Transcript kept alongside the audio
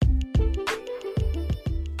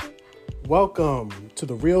Welcome to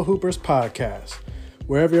the Real Hoopers podcast,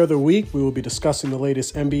 where every other week we will be discussing the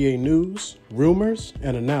latest NBA news, rumors,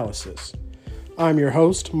 and analysis. I'm your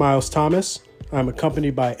host, Miles Thomas. I'm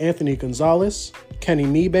accompanied by Anthony Gonzalez, Kenny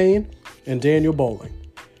Meebane, and Daniel Bowling.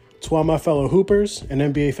 To all my fellow Hoopers and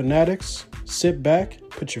NBA fanatics, sit back,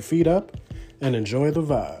 put your feet up, and enjoy the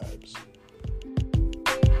vibes.